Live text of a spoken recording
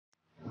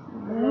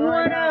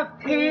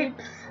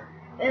Peeps.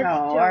 It's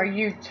Oh, are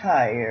you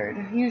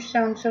tired? You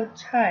sound so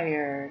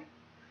tired.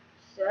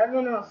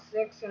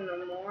 7:06 in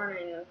the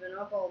morning. I've been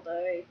up all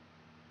day.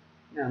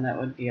 No, that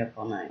would be up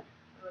all night.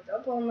 I was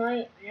up all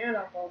night and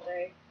up all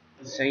day.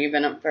 So you've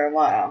been up for a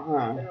while, huh?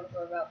 I've been up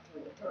for about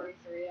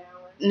 33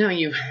 hours. No,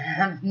 you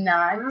have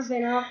not. I've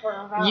been up for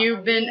about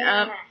You've been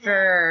up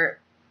for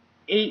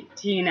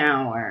 18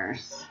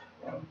 hours.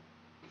 So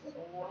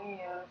when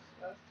I was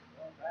supposed to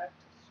go back to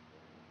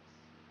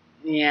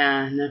school.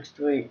 Yeah, next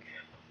week.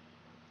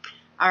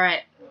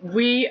 Alright,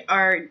 we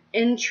are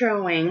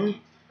introing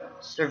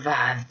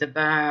Survive the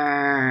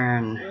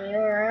Burn.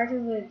 We're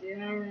actually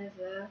doing this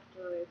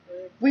after we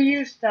finish. Will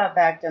you stop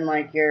acting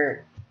like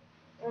you're...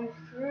 I'm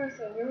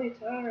stressed, I'm really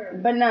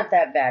tired. But not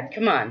that bad,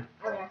 come on.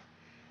 Okay.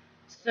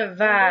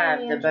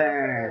 Survive the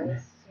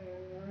Burn.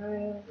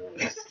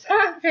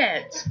 Stop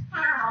it!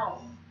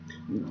 How?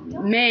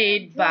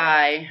 Made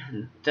by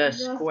the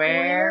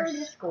Square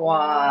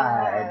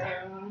Squad.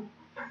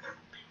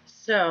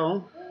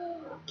 So,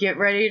 get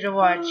ready to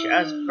watch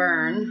us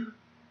burn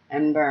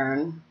and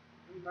burn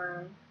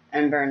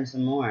and burn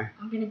some more.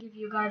 I'm gonna give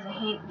you guys a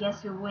hint.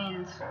 Guess who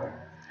wins?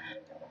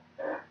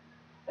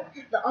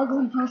 The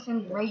ugly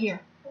person right here.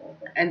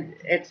 And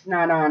it's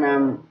not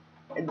on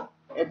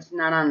it's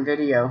not on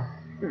video.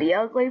 The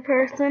ugly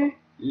person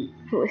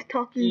who is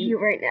talking to you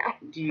right now.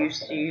 Do you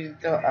see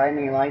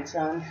any lights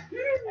on?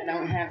 I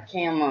don't have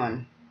cam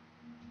on.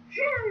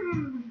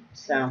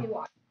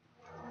 So,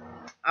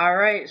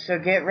 alright, so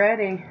get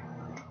ready.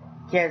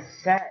 Get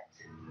set.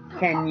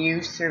 Can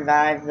you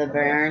survive the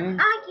burn?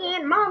 I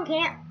can't. Mom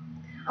can't.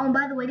 Oh,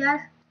 by the way,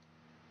 guys.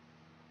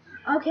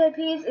 Okay,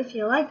 please, if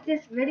you like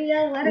this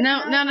video, let us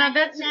know. No,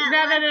 that's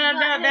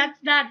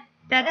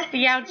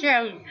the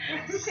outro.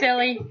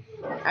 Silly.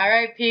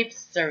 Alright, peeps,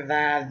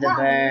 survive the burn.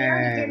 We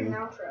already did an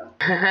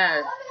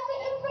outro.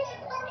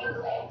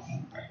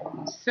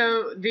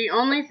 So the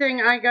only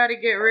thing I gotta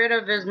get rid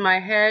of is my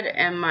head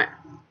and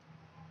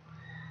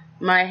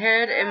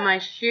my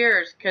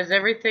shears, cause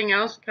everything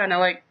else kinda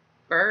like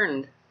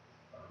burned.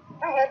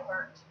 My head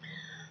burnt.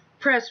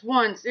 Press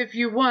once if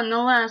you won the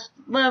last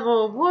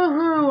level.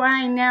 Woohoo!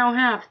 I now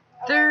have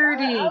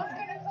 30.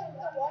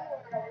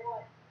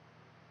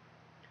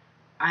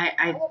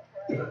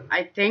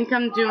 I think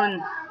I'm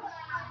doing.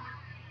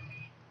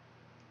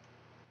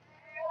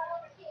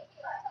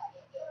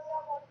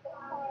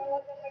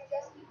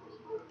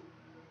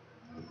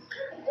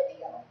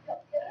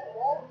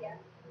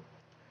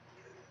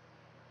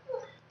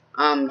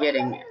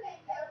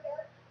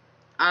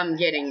 I'm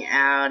getting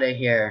out of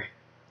here.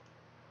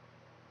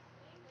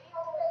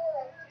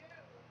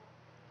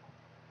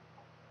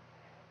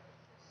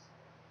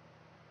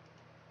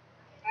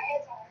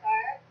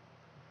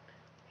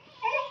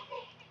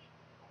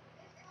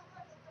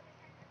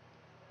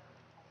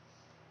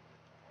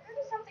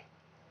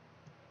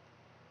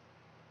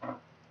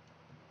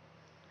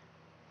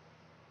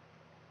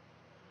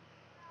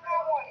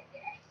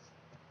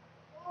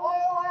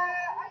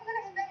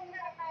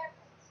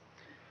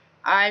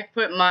 I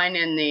put mine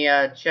in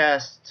the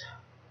chest.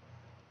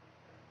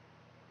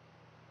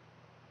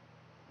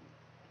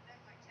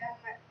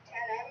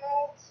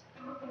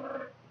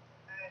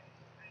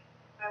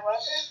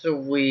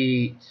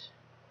 Sweet.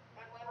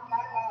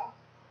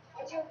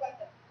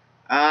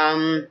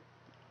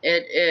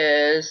 It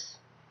is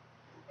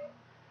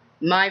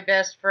my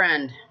best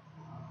friend.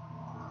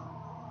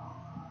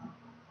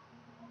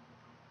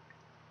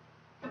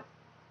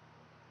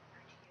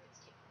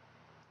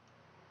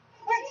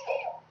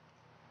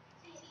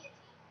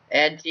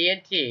 Add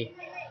TNT.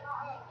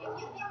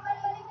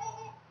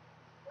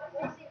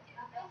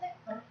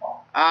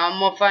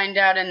 We'll find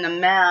out in the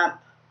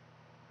map.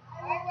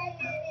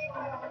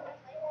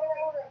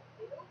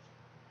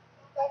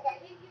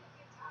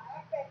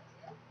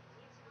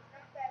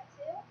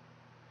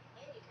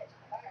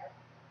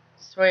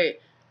 Sweet.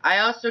 I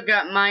also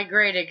got my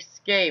great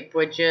escape,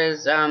 which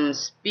is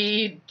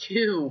speed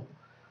 2.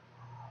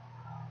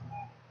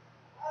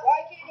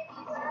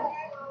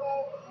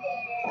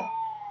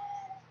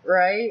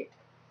 Right?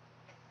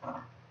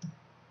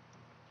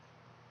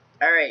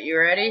 Alright, you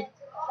ready?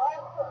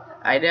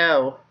 I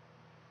know.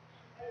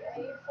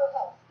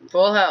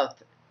 Full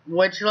health.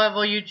 Which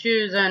level you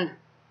choosing?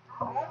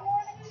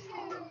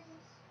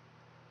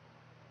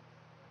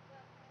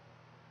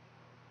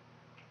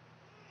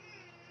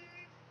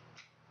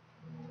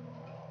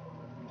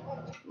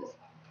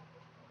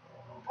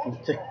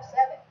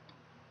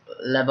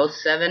 Level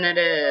 7 it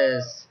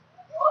is.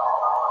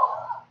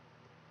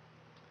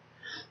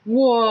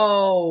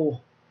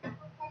 Whoa!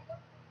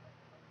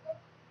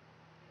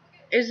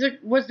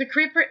 Was the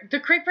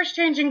creeper's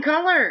changing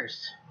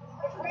colors?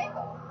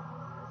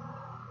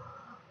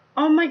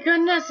 Oh my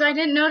goodness, I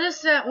didn't notice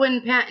that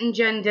when Pat and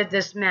Jen did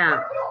this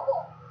map.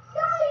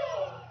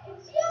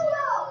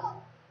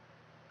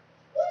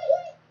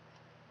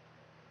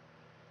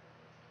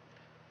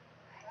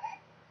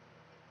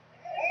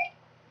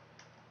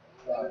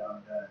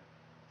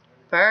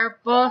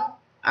 Purple.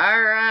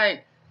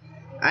 Alright.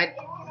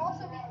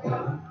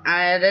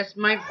 This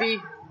might be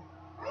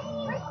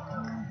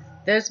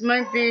This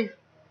might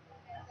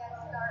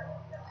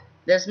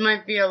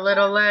be a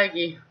little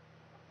laggy.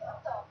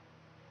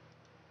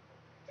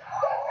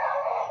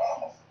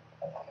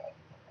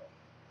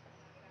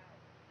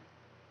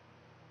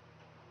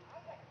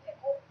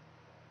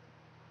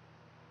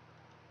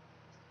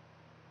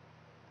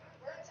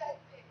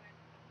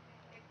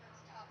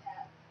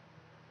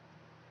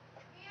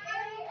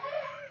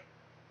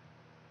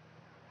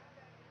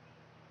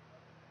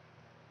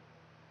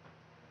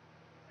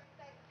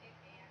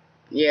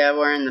 Yeah,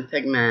 we're in the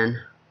Pigman.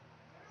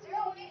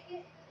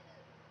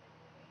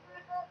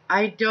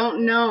 I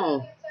don't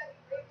know.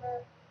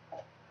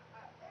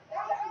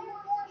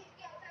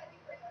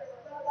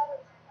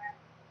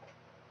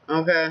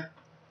 Okay.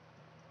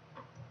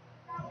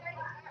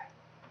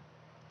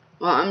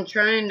 Well, I'm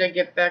trying to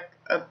get back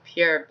up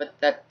here, but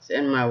that's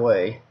in my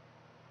way.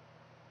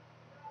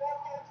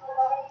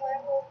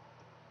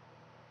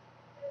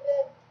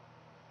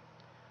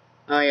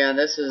 Oh yeah,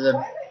 this is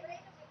a...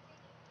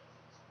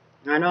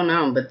 I don't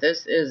know, but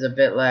this is a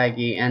bit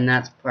laggy, and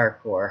that's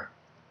parkour.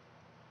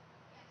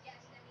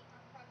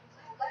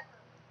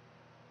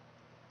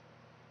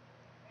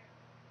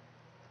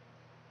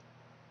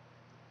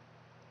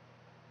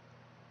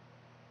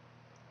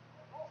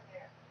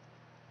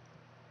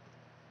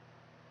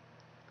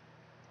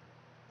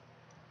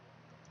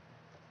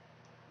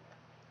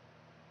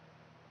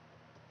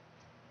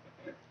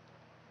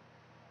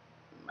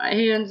 My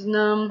hand's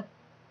numb.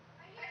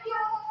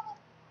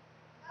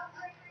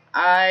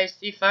 I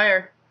see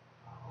fire.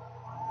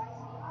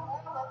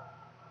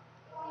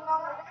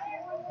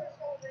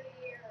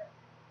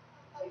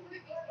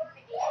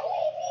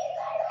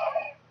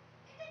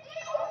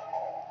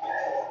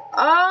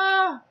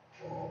 Ah!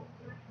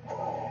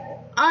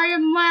 I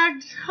am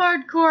lagged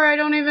hardcore. I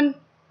don't even...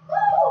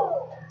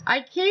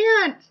 I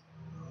can't!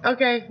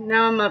 Okay,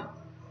 now I'm up.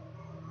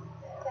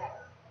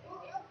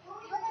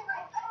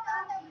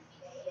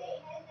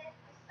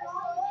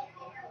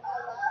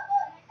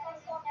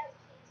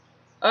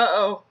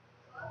 Uh-oh.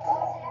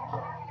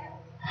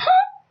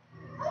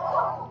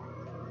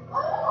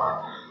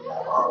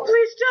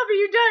 Please tell me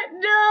you died.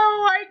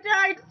 No, I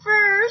died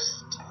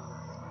first.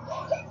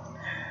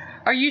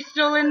 Are you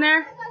still in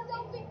there?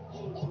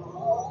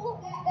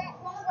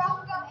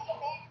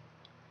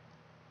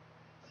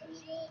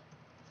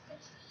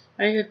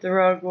 I hit the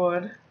wrong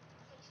one.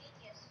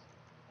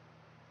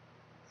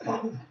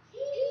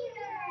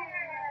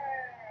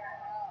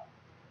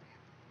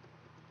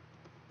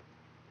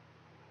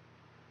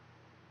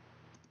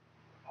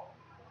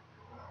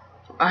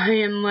 I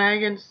am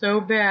lagging so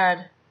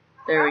bad.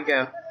 There we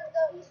go.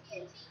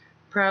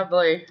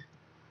 Probably.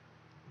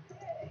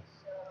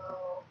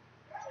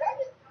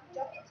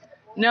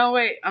 No,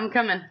 wait, I'm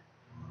coming.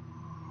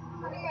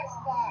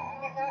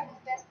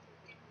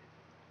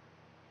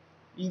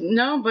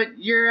 No, but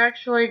you're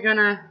actually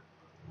gonna...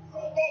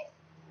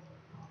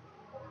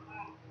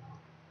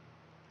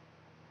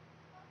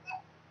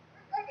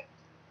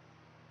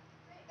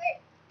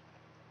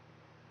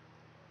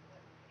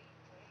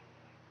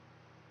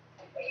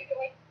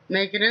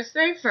 Make it a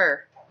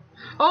safer.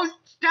 Oh,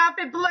 stop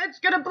it! It's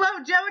gonna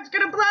blow, Joe! It's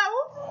gonna blow!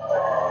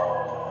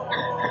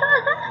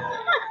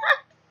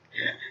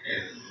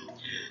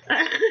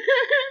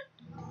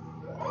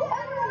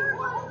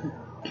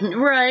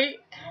 Right.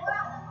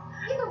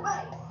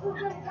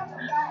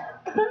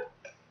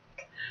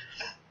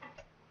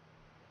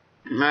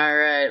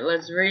 Alright,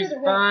 let's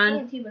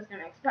respawn.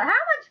 But how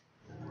much?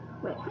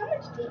 Wait, how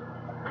much did?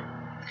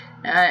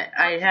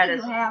 I had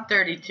a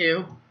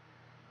 32.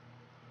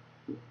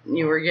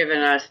 You were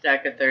given a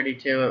stack of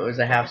 32. It was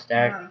a half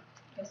stack.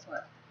 Guess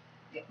what?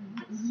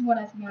 This is what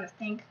I want to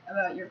think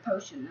about your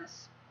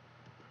potionness.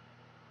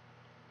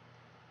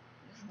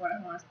 This is what I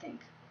want to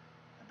think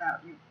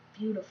about your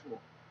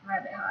beautiful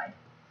rabbit hide.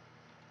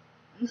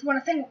 This is what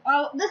I think.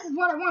 Oh, this is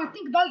what I want to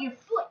think about your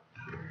foot.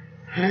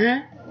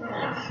 Huh?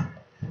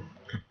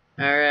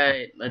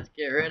 Alright, let's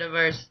get rid of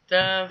our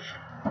stuff.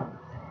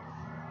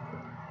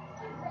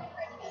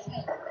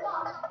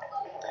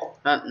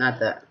 Oh, not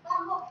that.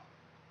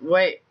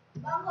 Wait.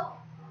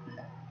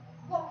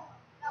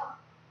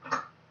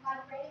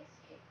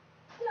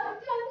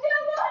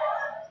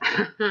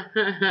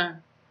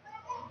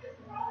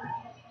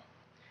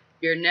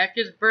 Your neck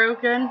is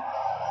broken?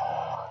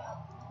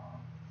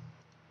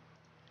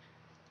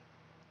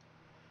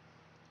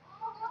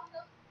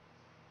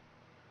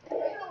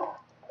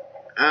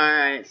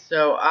 Alright,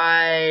 so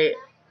I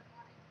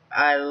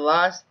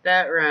lost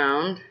that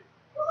round.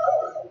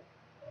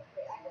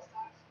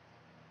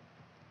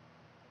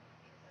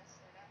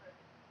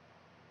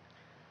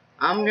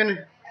 I'm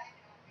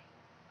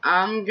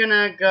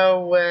gonna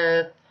go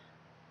with...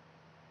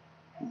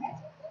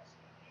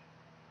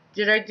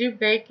 Did I do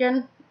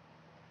bacon?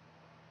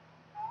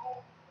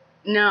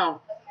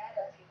 No.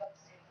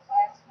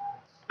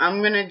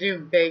 I'm gonna do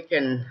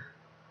bacon.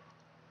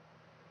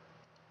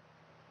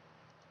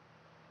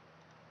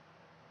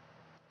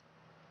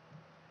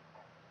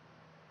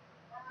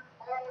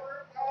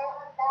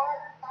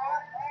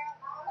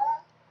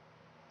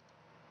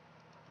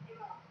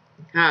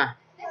 Huh.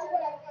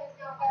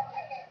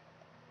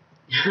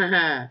 What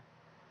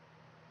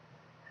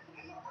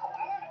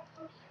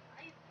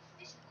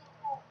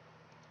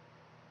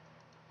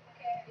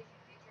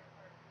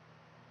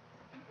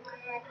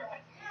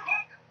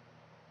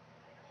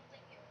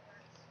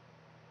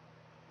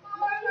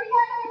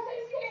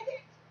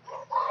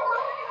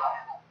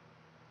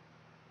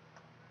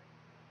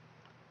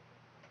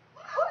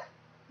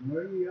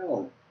are you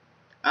yelling?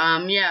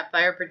 Yeah,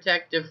 fire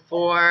protective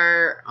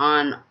 4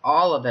 on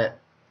all of it.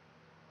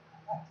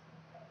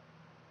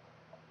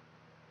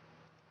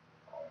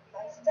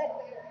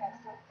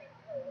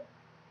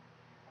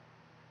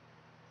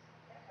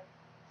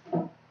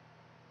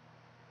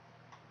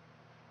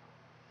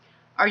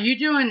 Are you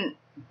doing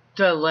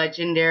the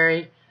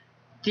legendary,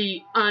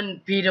 the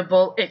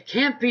unbeatable, it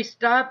can't be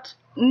stopped,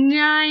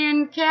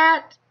 Nyan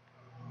Cat?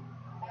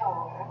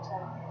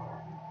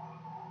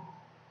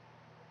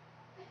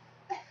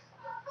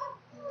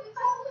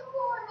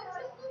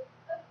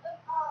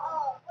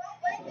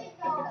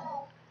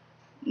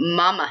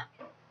 Momma.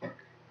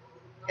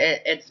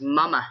 It's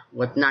Momma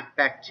with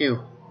knockback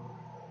 2.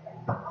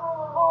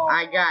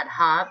 I got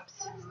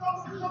hops.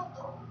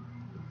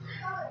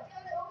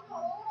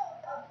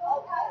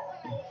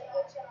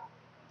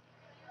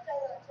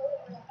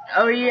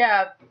 Oh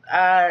yeah,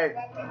 Pat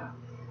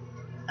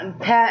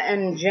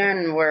and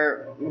Jen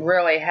were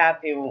really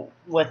happy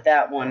with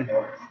that one.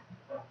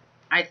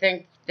 I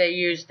think they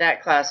used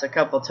that class a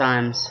couple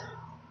times.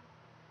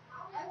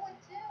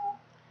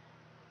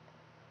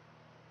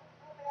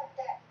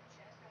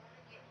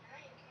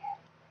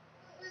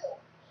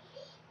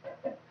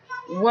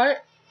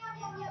 What?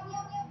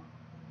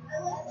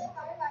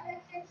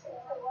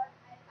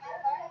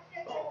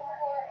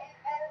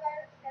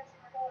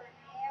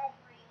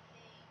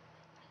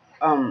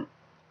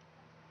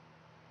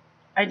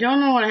 I don't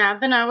know what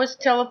happened. I was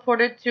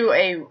teleported to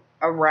a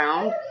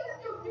round.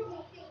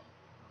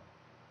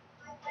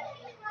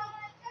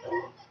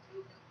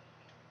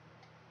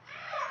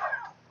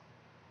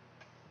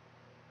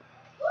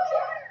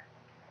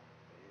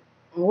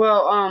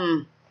 Well,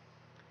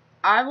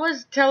 I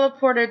was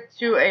teleported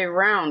to a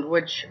round,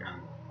 which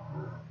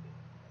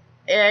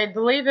I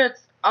believe it's.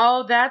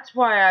 Oh, that's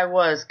why I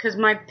was, 'cause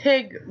my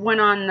pig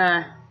went on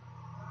the.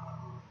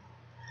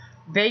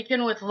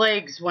 Bacon with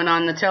legs went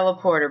on the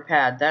teleporter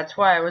pad. That's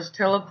why I was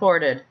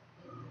teleported.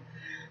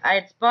 I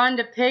had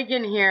spawned a pig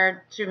in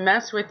here to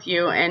mess with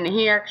you, and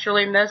he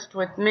actually messed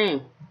with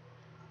me.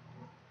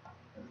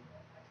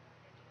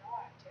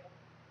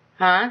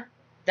 Huh?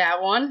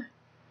 That one?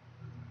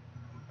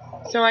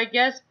 So I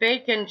guess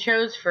Bacon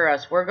chose for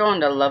us. We're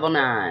going to level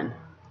 9.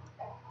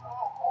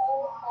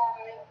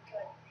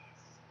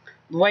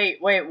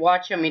 Wait,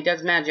 watch him. He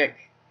does magic.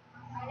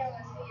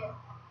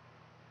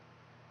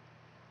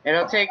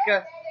 It'll take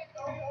a...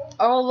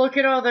 Oh, look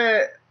at all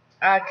the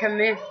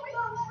command...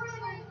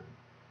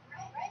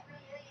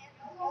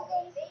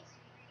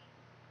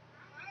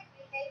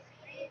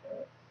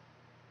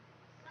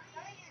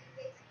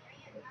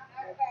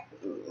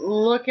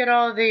 Look at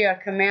all the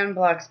command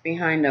blocks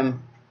behind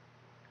him.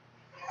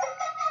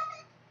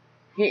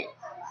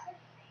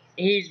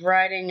 He's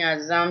riding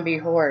a zombie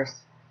horse.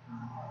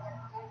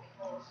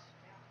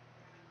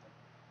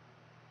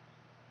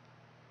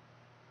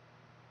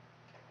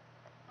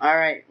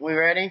 Alright, we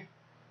ready?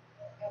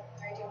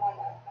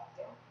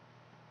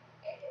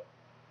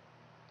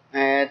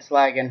 It's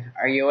lagging.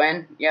 Are you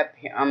in? Yep,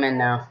 I'm in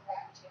now.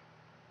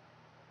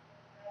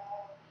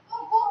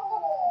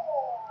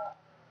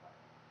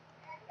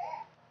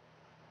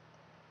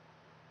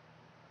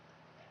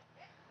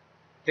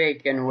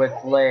 Bacon with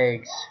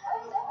legs.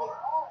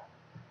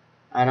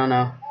 I don't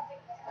know.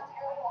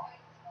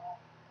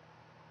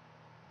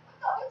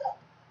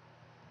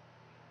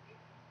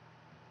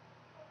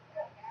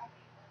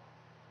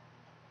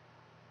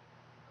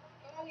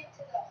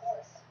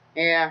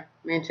 Yeah,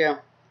 me too.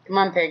 Come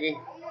on, Piggy.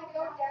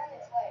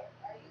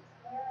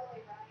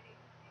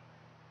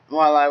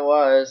 Well, I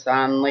was.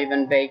 I'm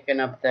leaving Bacon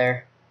up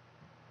there.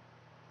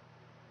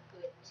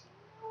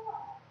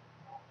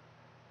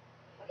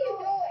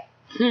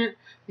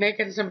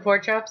 Making some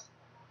pork chops?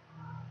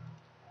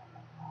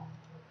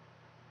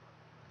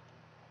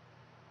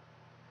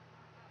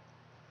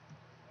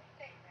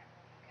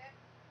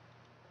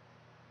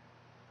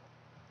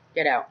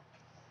 Get out.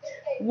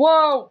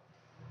 Whoa!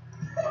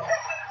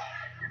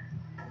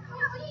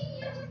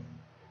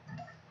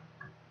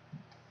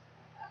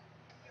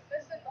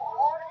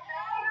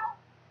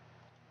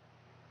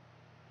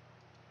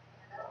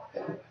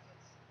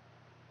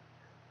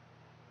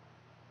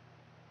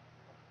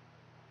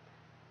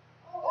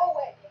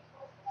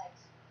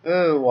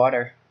 Ooh,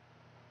 water.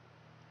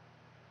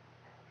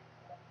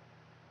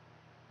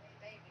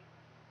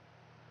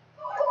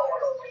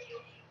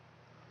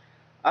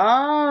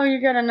 Oh,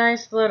 you got a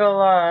nice little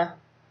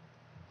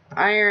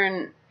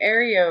iron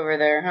area over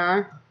there,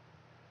 huh?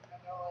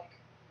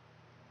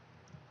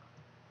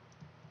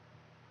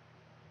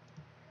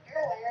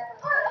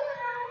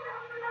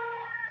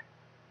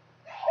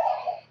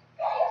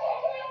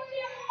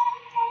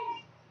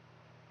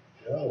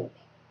 Go.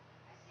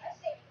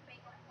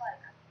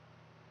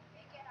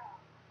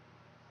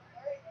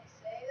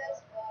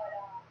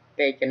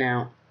 bacon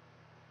out.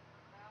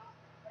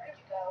 Where'd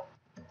you go?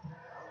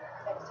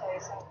 I gotta tell you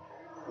something.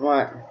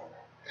 What?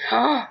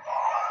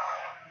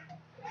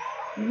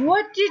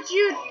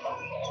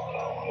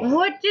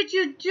 What did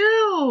you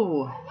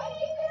do?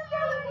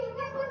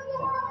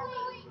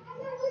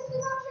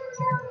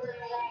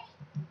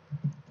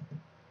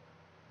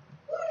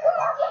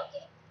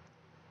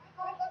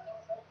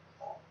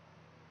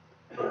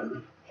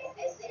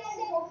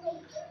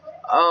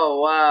 Oh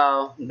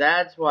wow,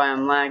 that's why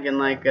I'm lagging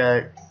like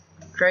a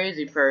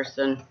crazy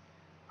person.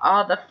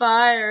 Oh, the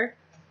fire.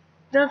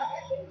 The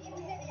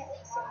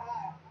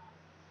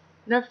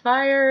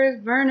fire is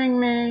burning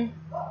me.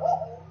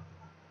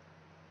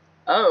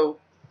 Oh.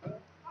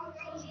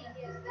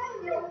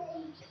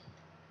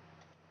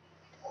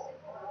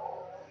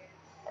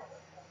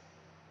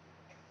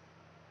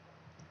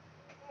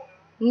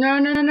 No,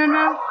 no, no, no,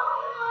 no.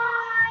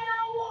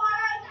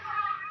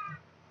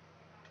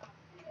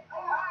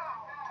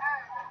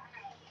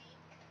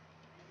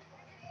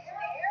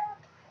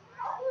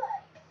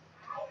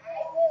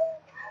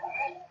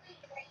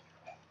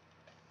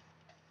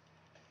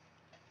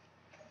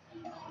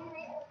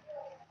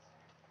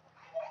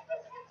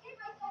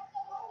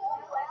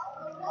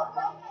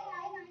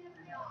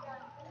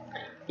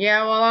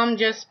 Yeah, well, I'm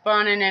just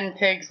spawning in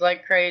pigs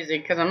like crazy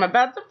because I'm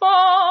about to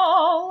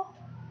fall.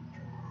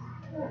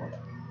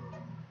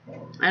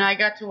 And I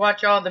got to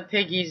watch all the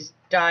piggies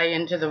die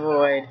into the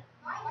void.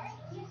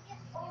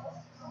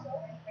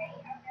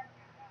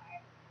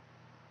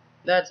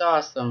 That's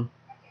awesome.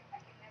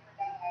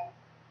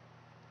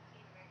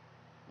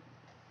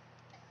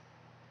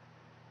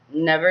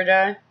 Never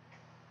die?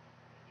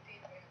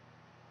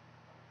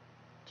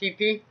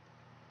 TP?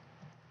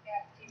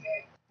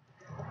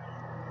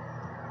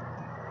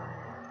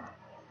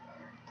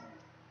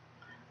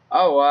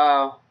 Oh,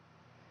 wow.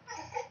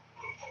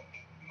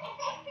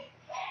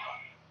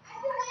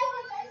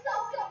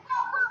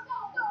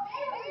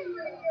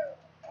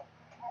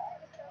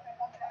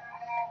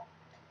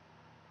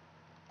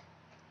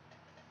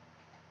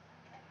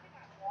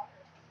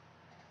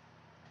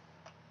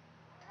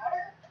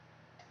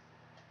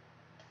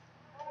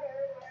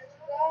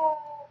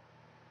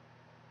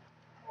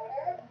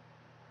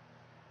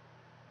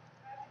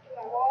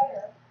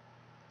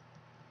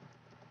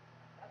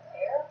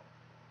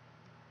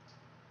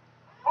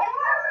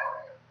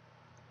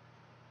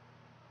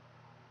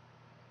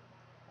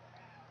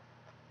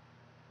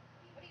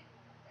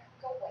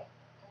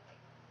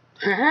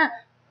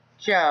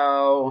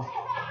 Joe.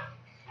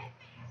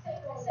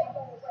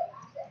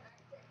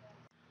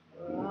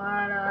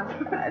 What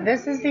up?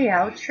 This is the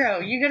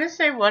outro. You gotta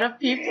say what up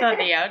peeps on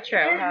the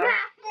outro,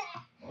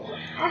 huh?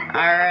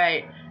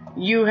 Alright.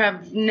 You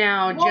have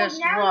now just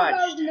now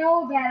watched. you guys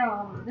know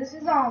that this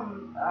is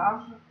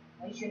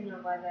you should know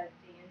by the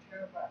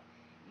intro, but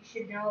you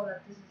should know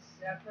that this is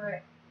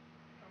separate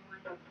from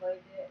when you played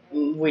it.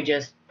 And We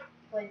just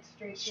played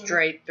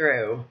straight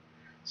through.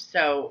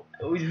 So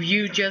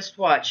you just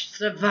watched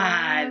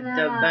Survive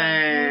the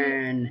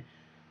Burn,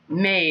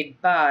 made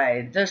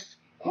by the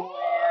Square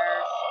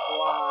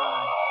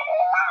Squad.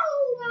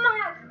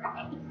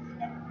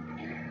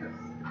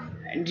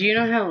 Do you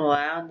know how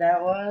loud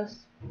that was?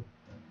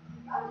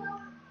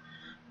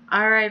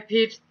 Alright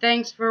peeps,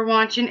 thanks for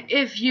watching.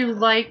 If you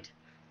liked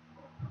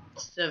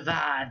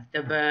Survive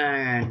the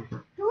Burn,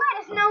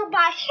 let us know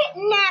by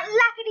hitting that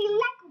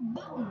lickety-like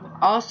button.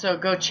 also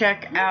go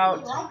check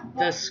out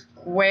the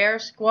Square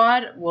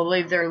Squad. We'll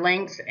leave their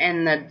links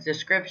in the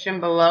description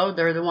below.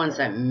 They're the ones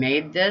that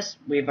made this.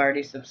 We've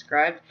already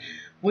subscribed.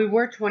 We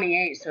were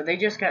 28, so they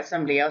just got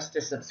somebody else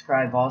to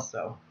subscribe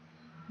also.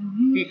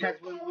 Because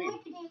when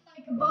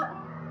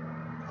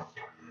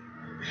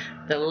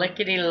the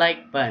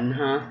lickety-like button,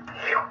 huh?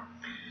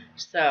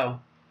 So,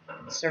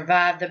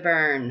 Survive the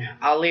Burn.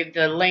 I'll leave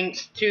the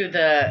links to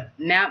the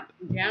map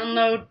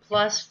download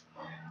plus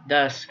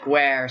the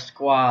Square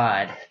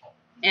Squad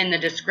in the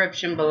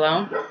description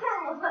below.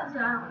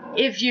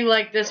 If you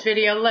like this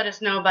video, let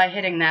us know by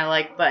hitting that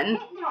like button.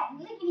 Hit that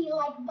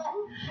lickety-like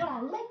button. When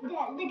I lick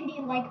that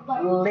lickety-like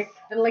button. Lick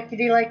the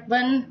lickety-like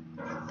button.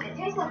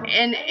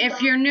 And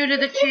if you're new to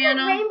the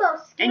channel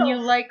and you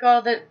like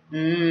all the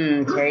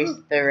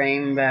taste the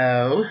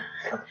rainbow.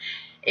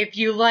 If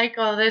you like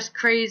all this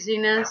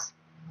craziness,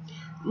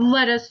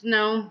 let us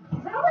know.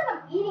 It sounds like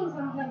I'm eating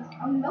something,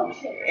 a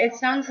milkshake. It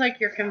sounds like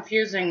you're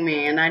confusing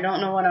me and I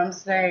don't know what I'm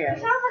saying.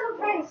 It sounds like I'm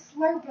trying to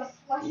slurp a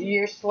slushie.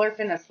 You're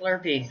slurping a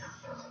Slurpee.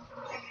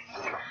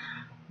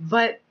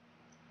 But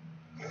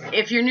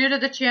if you're new to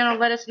the channel,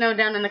 let us know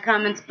down in the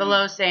comments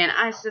below saying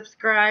I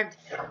subscribed.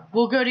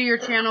 We'll go to your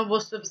channel, we'll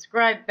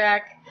subscribe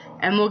back,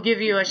 and we'll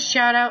give you a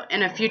shout out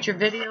in a future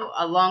video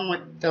along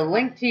with the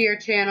link to your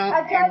channel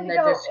in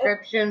the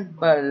description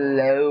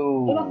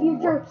below. In a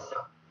future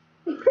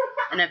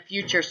In a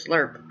future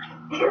slurp.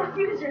 In a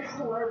future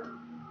slurp.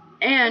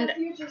 And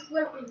In a future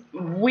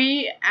slurpee.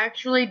 we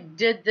actually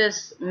did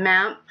this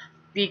map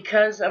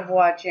because of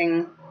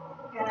watching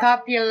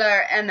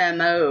popular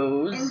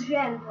MMOs. And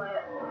Jen play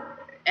it.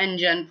 And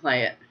Jen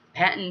play it.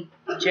 Pat and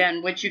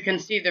Jen, which you can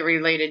see the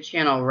related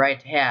channel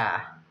right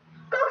here.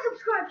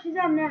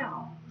 to them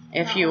now.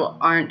 If you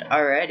aren't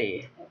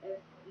already.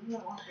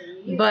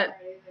 But,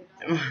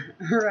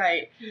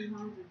 right,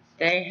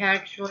 they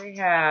actually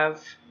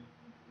have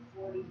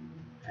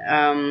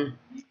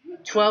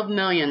 12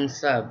 million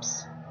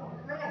subs.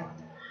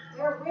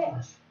 They're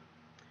rich.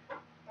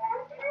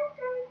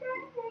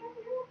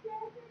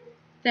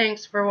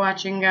 Thanks for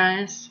watching,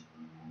 guys.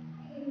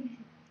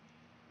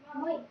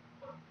 Mom, wait.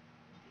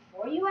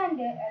 Before you end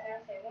it, I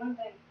gotta say one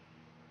thing.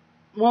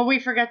 Well, we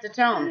forgot to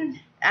tell them.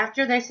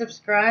 After they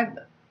subscribe,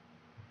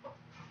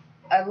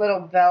 a little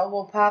bell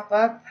will pop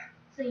up.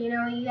 So you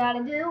know what you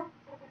gotta do?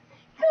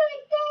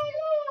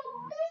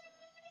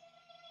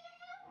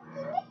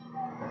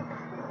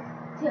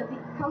 To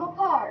become a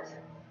part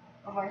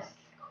of our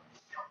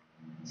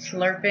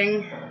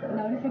Slurping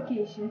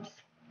notification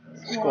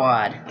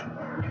squad.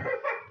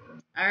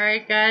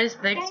 Alright, guys.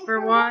 Thanks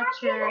for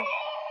watching.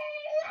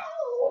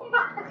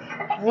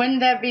 Wouldn't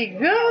that be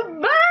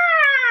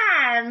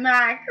goodbye,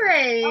 my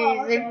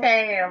crazy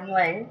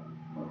family?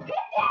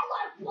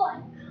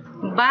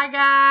 Bye,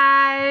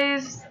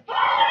 guys.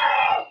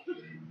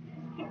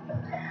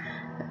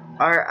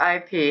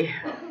 R.I.P.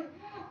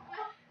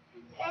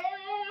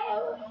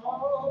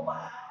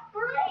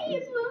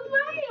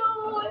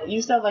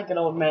 You sound like an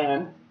old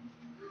man.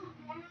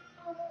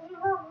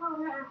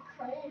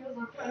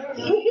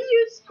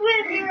 You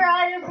squint your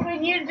eyes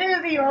when you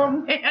do the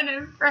old man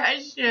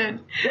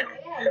impression. Yeah,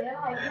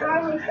 I can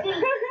hardly see. Can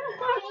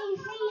you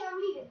see? I'm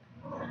leaving.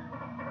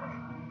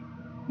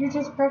 You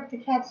just broke the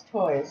cat's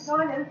toys. No,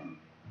 I didn't.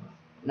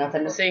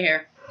 Nothing to see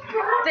here.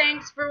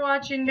 Thanks for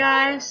watching,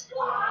 guys.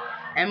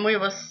 And we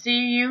will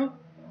see you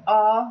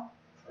all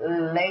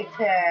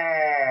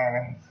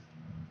later.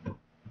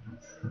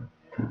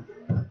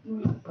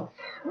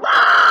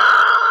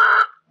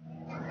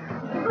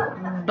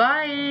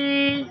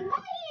 Bye.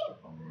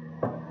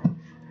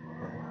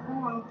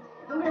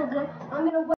 I'm gonna